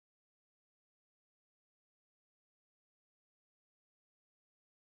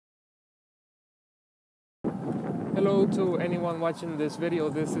Hello to anyone watching this video.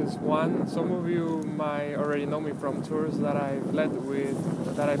 This is Juan. Some of you might already know me from tours that I've led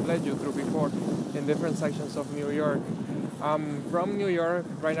you through before in different sections of New York. I'm from New York.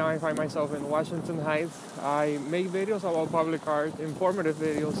 Right now I find myself in Washington Heights. I make videos about public art, informative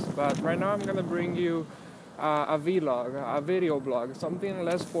videos, but right now I'm gonna bring you a vlog, a video blog, something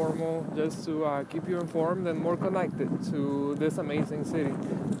less formal, just to keep you informed and more connected to this amazing city.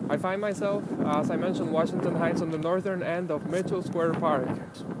 I find myself, as I mentioned, Washington Heights on the northern end of Mitchell Square Park,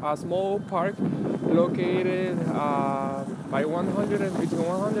 a small park located between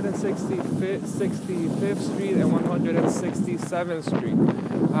 165th Street and 167th Street.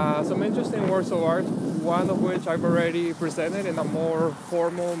 Some interesting works of art, one of which I've already presented in a more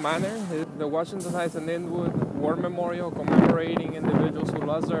formal manner, is the Washington Heights and Inwood War Memorial commemorating individuals who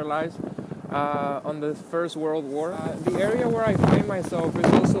lost their lives on the First World War. The area where I find myself is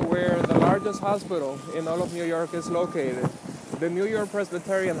also where the largest hospital in all of New York is located, the New York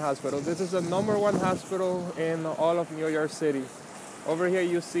Presbyterian Hospital. This is the #1 hospital in all of New York City. Over here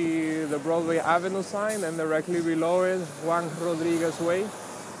you see the Broadway Avenue sign, and directly below it, Juan Rodriguez Way.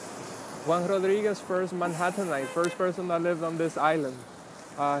 Juan Rodriguez, first Manhattanite, first person that lived on this island.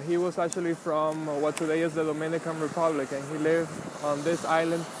 He was actually from what today is the Dominican Republic, and he lived on this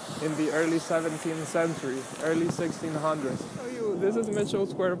island in the early 17th century, early 1600s. This is Mitchell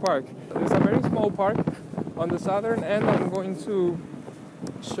Square Park. It's a very small park. On the southern end, I'm going to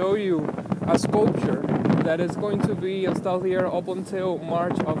show you a sculpture that is going to be installed here up until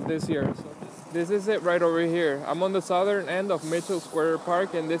March of this year. So this is it right over here. I'm on the southern end of Mitchell Square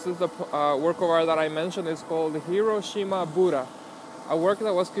Park, and this is the work of art that I mentioned. It's called Hiroshima Buddha, a work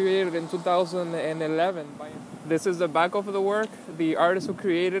that was created in 2011. This is the back of the work. The artist who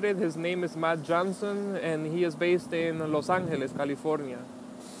created it, his name is Matt Johnson, and he is based in Los Angeles, California.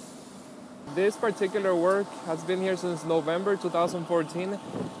 This particular work has been here since November 2014.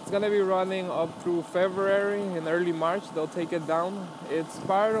 It's going to be running up through February and early March. They'll take it down. It's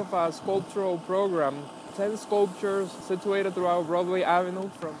part of a sculptural program. 10 sculptures situated throughout Broadway Avenue.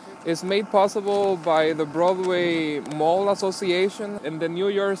 It's made possible by the Broadway Mall Association and the New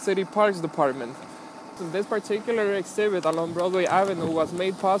York City Parks Department. This particular exhibit along Broadway Avenue was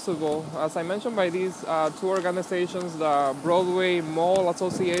made possible, as I mentioned, by these two organizations, the Broadway Mall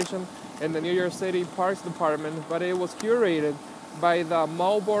Association and the New York City Parks Department, but it was curated by the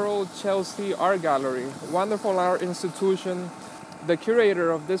Marlborough Chelsea Art Gallery, wonderful art institution. The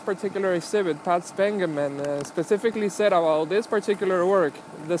curator of this particular exhibit, Pat Spengeman, specifically said about this particular work,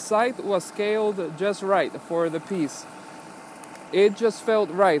 the site was scaled just right for the piece. It just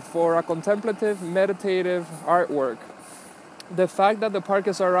felt right for a contemplative, meditative artwork. The fact that the park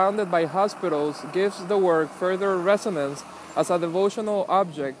is surrounded by hospitals gives the work further resonance as a devotional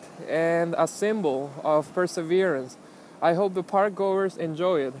object and a symbol of perseverance. I hope the park goers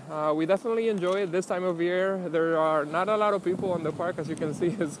enjoy it. We definitely enjoy it this time of year. There are not a lot of people on the park. As you can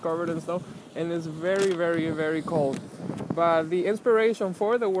see, it's covered in snow, and it's very, very, very cold. But the inspiration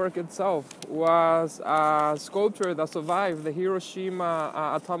for the work itself was a sculpture that survived the Hiroshima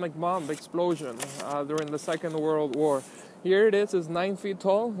atomic bomb explosion during the Second World War. Here it is. It's 9 feet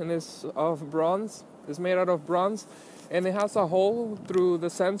tall, and it's of bronze. It's made out of bronze. And it has a hole through the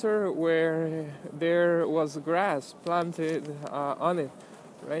center where there was grass planted on it.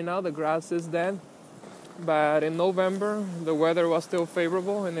 Right now the grass is dead, but in November the weather was still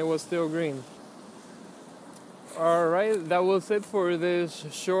favorable and it was still green. Alright, that was it for this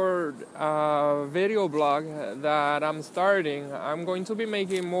short video blog that I'm starting. I'm going to be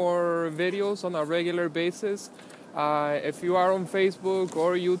making more videos on a regular basis. If you are on Facebook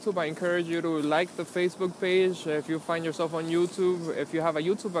or YouTube, I encourage you to like the Facebook page. If you find yourself on YouTube, if you have a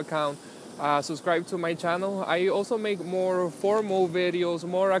YouTube account, subscribe to my channel. I also make more formal videos,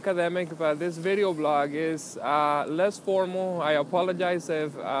 more academic, but this video blog is less formal. I apologize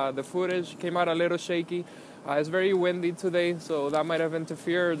if the footage came out a little shaky. It's very windy today, so that might have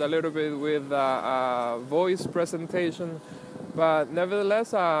interfered a little bit with voice presentation. But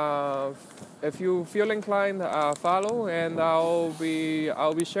nevertheless, if you feel inclined, follow, and I'll be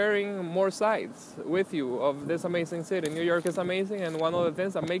sharing more sides with you of this amazing city. New York is amazing, and one of the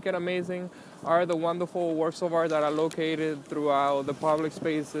things that make it amazing are the wonderful works of art that are located throughout the public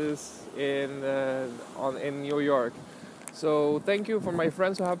spaces in New York. So thank you for my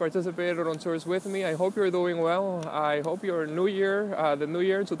friends who have participated on tours with me. I hope you're doing well. I hope your new year, the new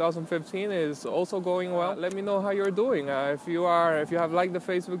year 2015, is also going well. Let me know how you're doing. If you have liked the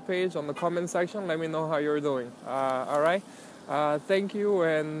Facebook page, on the comment section, let me know how you're doing. All right. Thank you,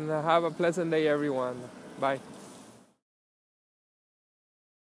 and have a pleasant day, everyone. Bye.